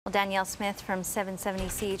Well, Danielle Smith from 770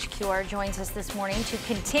 CHQR joins us this morning to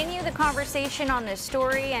continue the conversation on this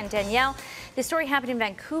story. And Danielle, this story happened in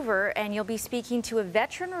Vancouver, and you'll be speaking to a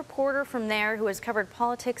veteran reporter from there who has covered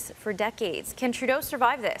politics for decades. Can Trudeau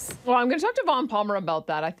survive this? Well, I'm going to talk to Vaughn Palmer about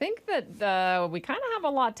that. I think that we kind of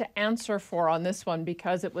have a lot to answer for on this one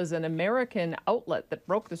because it was an American outlet that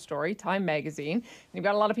broke the story, Time magazine. And you've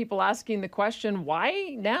got a lot of people asking the question,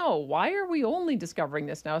 why now? Why are we only discovering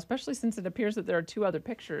this now, especially since it appears that there are two other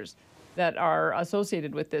pictures that are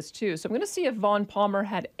associated with this too. So I'm going to see if Vaughn Palmer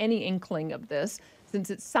had any inkling of this, since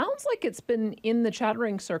it sounds like it's been in the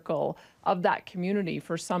chattering circle of that community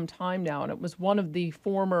for some time now. And it was one of the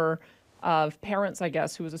former parents, I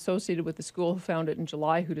guess, who was associated with the school, who found it in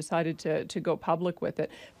July, who decided to go public with it.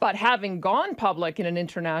 But having gone public in an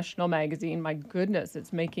international magazine, my goodness,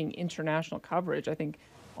 it's making international coverage. I think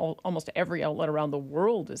almost every outlet around the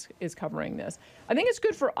world is covering this. I think it's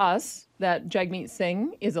good for us that Jagmeet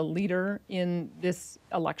Singh is a leader in this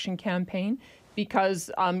election campaign, because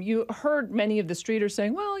you heard many of the streeters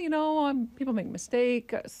saying, well, you know, people make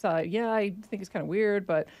mistakes. Yeah, I think it's kind of weird,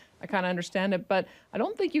 but I kind of understand it. But I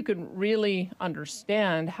don't think you can really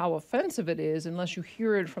understand how offensive it is unless you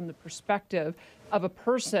hear it from the perspective of a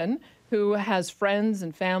person who has friends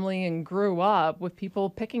and family and grew up with people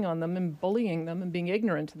picking on them and bullying them and being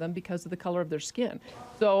ignorant to them because of the color of their skin.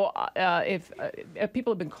 So if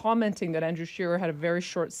people have been commenting that Andrew Scheer had a very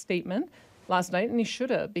short statement last night, and he should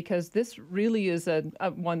have, because this really is a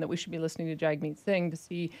one that we should be listening to Jagmeet Singh to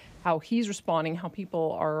see how he's responding, how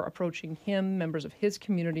people are approaching him, members of his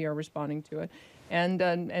community are responding to it,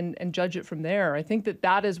 and judge it from there. I think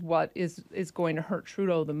that is what is going to hurt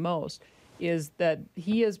Trudeau the most, is that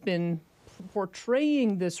he has been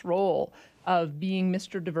portraying this role of being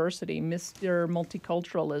Mr. Diversity, Mr.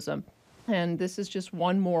 Multiculturalism. And this is just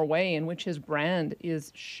one more way in which his brand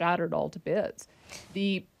is shattered all to bits.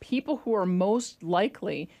 The people who are most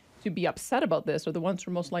likely to be upset about this are the ones who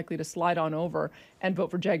are most likely to slide on over and vote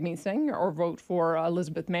for Jagmeet Singh or vote for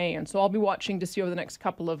Elizabeth May. And so I'll be watching to see over the next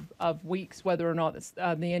couple of weeks whether or not the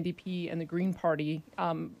NDP and the Green Party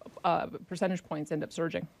percentage points end up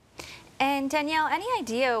surging. And Danielle, any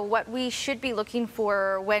idea what we should be looking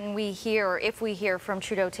for when we hear, or if we hear from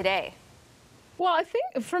Trudeau today? Well, I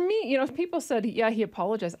think for me, you know, people said, yeah, he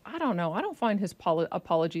apologized. I don't know. I don't find his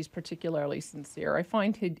apologies particularly sincere. I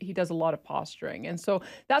find he does a lot of posturing. And so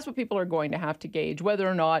that's what people are going to have to gauge, whether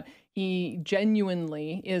or not he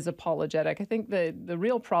genuinely is apologetic. I think the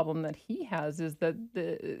real problem that he has is that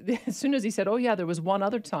as soon as he said, oh, yeah, there was one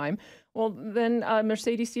other time, well, then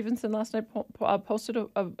Mercedes Stephenson last night posted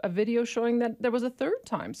a video showing that there was a third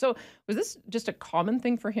time. So was this just a common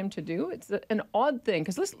thing for him to do? It's an odd thing,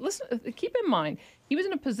 because listen, keep in mind, he was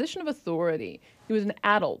in a position of authority. He was an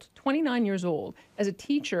adult, 29 years old, as a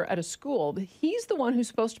teacher at a school. He's the one who's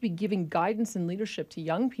supposed to be giving guidance and leadership to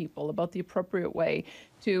young people about the appropriate way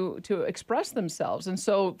to express themselves. And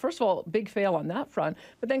so, first of all, big fail on that front.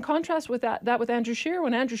 But then contrast with that with Andrew Scheer.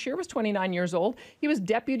 When Andrew Scheer was 29 years old, he was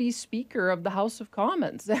Deputy Speaker of the House of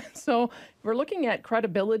Commons. So we're looking at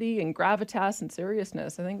credibility and gravitas and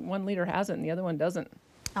seriousness. I think one leader has it and the other one doesn't.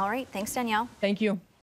 All right. Thanks, Danielle. Thank you.